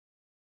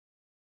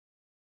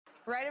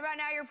Right about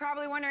now, you're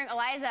probably wondering,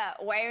 Eliza,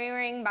 why are you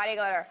wearing body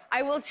glitter?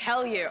 I will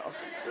tell you.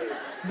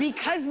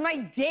 Because my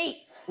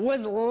date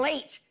was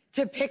late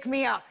to pick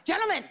me up.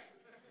 Gentlemen,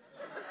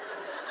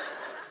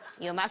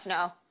 you must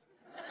know.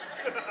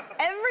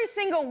 Every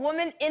single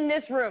woman in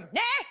this room,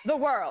 the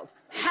world,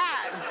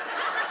 has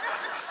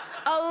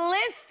a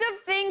list of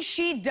things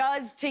she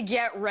does to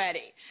get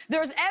ready.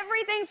 There's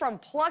everything from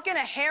plucking a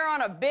hair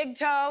on a big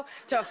toe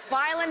to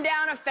filing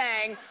down a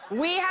fang.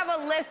 We have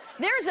a list.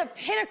 There's a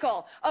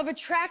pinnacle of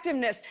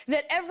attractiveness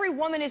that every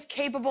woman is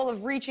capable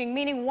of reaching,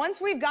 meaning once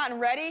we've gotten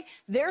ready,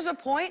 there's a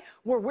point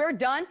where we're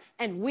done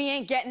and we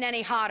ain't getting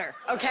any hotter,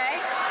 okay?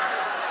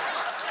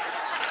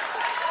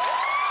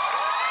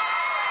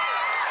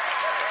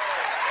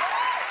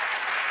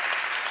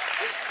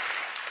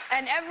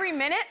 And every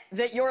minute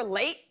that you're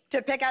late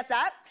to pick us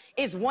up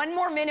is one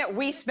more minute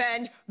we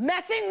spend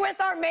messing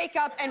with our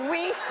makeup and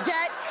we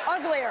get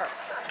uglier.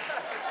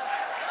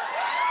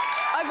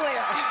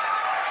 Uglier.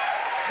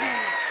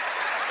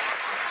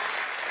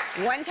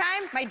 One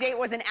time, my date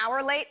was an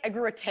hour late, I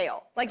grew a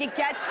tail. Like, it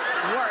gets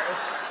worse.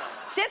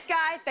 This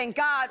guy, thank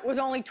God, was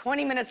only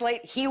 20 minutes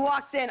late. He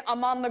walks in,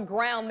 I'm on the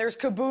ground, there's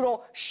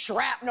caboodle,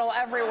 shrapnel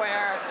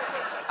everywhere.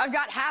 I've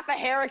got half a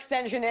hair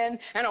extension in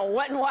and a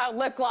Wet n Wild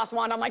lip gloss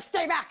wand. I'm like,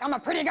 stay back, I'm a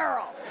pretty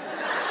girl.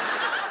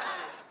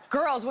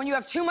 Girls, when you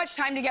have too much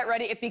time to get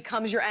ready, it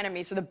becomes your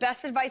enemy. So the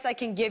best advice I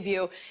can give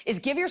you is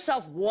give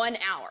yourself 1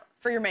 hour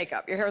for your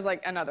makeup. Your hair's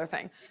like another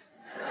thing.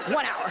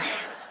 1 hour.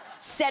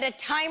 Set a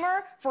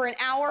timer for an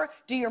hour,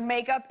 do your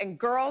makeup, and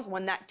girls,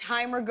 when that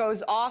timer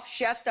goes off,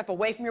 chef, step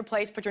away from your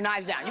place, put your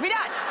knives down. You'll be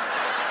done.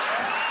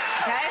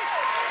 Okay?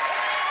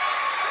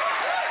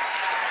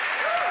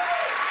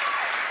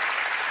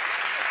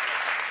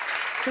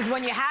 Because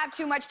when you have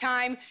too much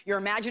time, your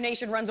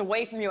imagination runs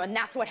away from you, and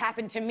that's what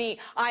happened to me.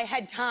 I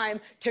had time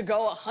to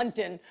go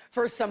hunting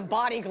for some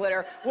body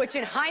glitter, which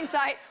in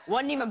hindsight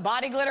wasn't even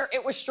body glitter,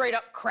 it was straight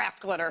up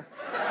craft glitter.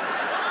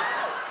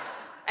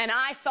 And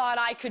I thought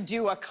I could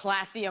do a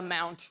classy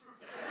amount.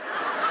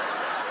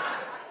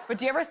 But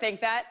do you ever think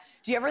that?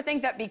 Do you ever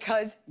think that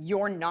because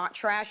you're not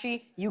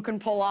trashy, you can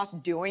pull off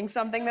doing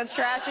something that's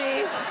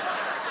trashy?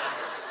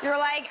 You're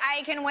like,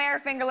 I can wear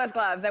fingerless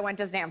gloves. I went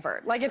to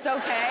Stanford. Like, it's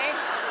okay.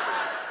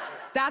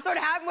 That's what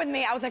happened with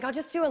me. I was like, I'll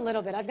just do a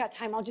little bit. I've got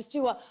time. I'll just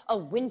do a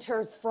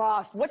winter's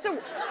frost. What's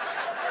a...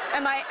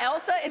 Am I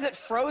Elsa? Is it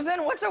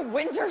Frozen? What's a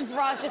winter's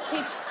frost? Just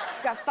keep...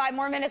 Got 5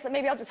 more minutes, and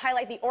maybe I'll just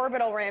highlight the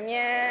orbital rim.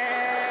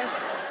 Yes.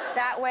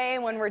 That way,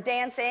 when we're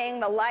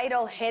dancing, the light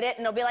will hit it,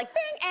 and it'll be like,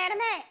 bing,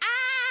 anime,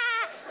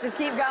 ah! Just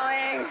keep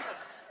going.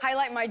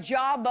 Highlight my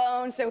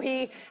jawbone so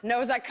he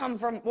knows I come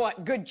from,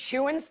 what, good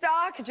chewing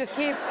stock? Just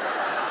keep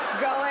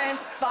going.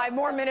 5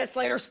 more minutes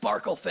later,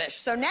 sparkle fish.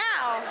 So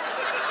now,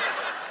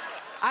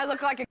 I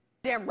look like a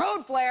damn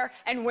road flare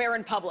and we're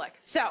in public.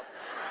 So,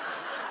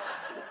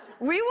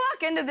 we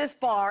walk into this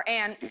bar,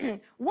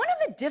 and one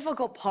of the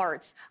difficult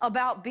parts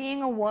about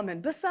being a woman,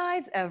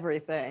 besides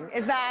everything,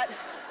 is that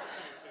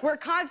we're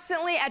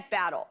constantly at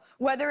battle.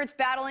 Whether it's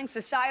battling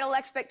societal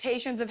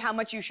expectations of how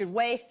much you should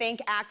weigh, think,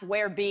 act,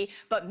 wear, be,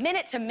 but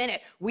minute to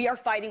minute, we are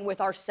fighting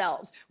with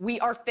ourselves. We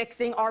are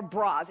fixing our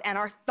bras and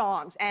our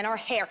thongs and our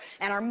hair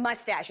and our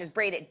mustaches.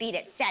 Braid it, beat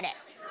it, set it.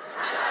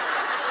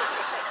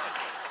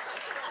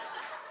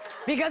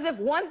 Because if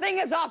one thing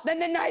is off, then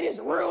the night is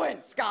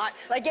ruined, Scott.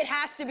 Like, it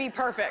has to be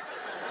perfect.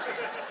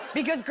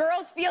 Because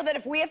girls feel that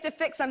if we have to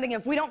fix something,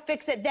 if we don't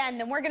fix it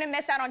then we're gonna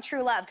miss out on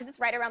true love, because it's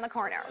right around the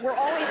corner. We're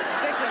always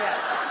fixing it.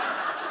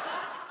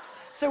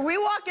 So we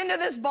walk into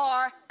this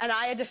bar, and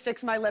I had to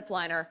fix my lip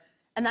liner.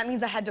 And that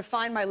means I had to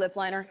find my lip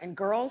liner. And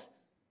girls,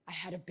 I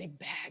had a big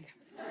bag.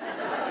 I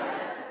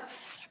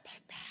had a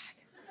big bag.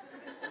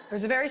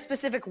 There's a very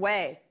specific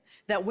way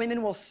that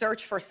women will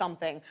search for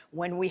something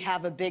when we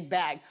have a big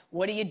bag.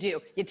 What do?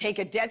 You take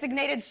a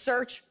designated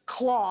search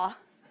claw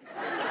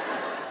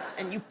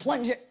and you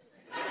plunge it.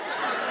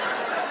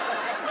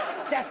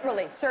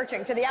 Desperately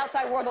searching to the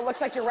outside world that looks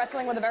like you're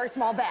wrestling with a very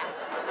small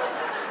bass.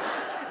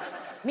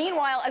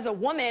 Meanwhile, as a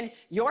woman,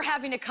 you're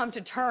having to come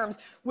to terms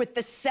with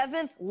the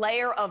 7th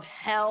layer of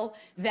hell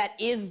that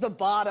is the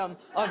bottom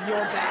of your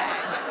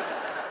bag.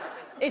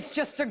 It's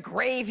just a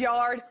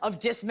graveyard of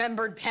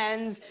dismembered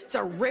pens. It's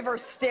a river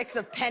Styx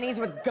of pennies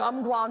with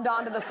gum glommed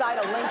onto the side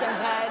of Lincoln's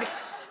head.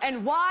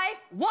 And why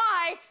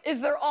is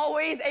there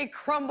always a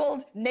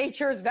crumbled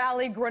Nature's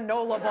Valley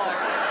granola bar?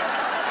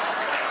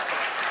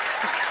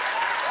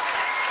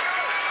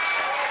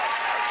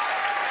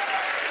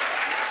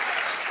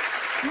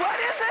 What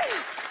is it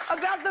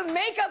about the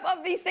makeup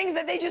of these things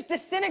that they just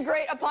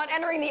disintegrate upon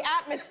entering the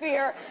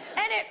atmosphere?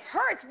 And it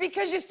hurts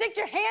because you stick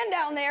your hand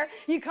down there,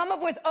 you come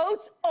up with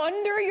oats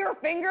under your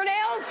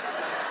fingernails.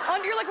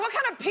 You're like, what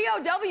kind of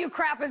POW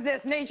crap is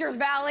this, Nature's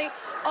Valley?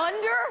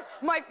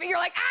 You're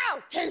like, ow,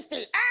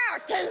 tasty, ow,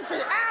 tasty,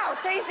 ow,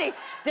 tasty.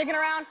 Digging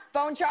around,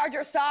 phone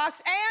charger,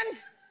 socks, and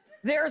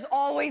there's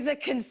always a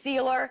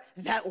concealer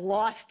that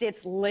lost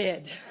its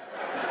lid.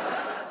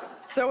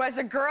 So as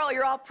a girl,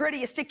 you're all pretty,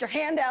 you stick your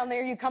hand down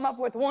there, you come up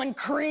with one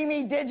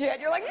creamy digit,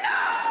 you're like,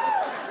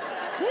 no!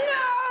 No!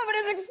 But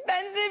as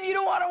expensive, you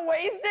don't want to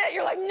waste it.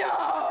 You're like,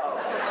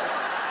 no.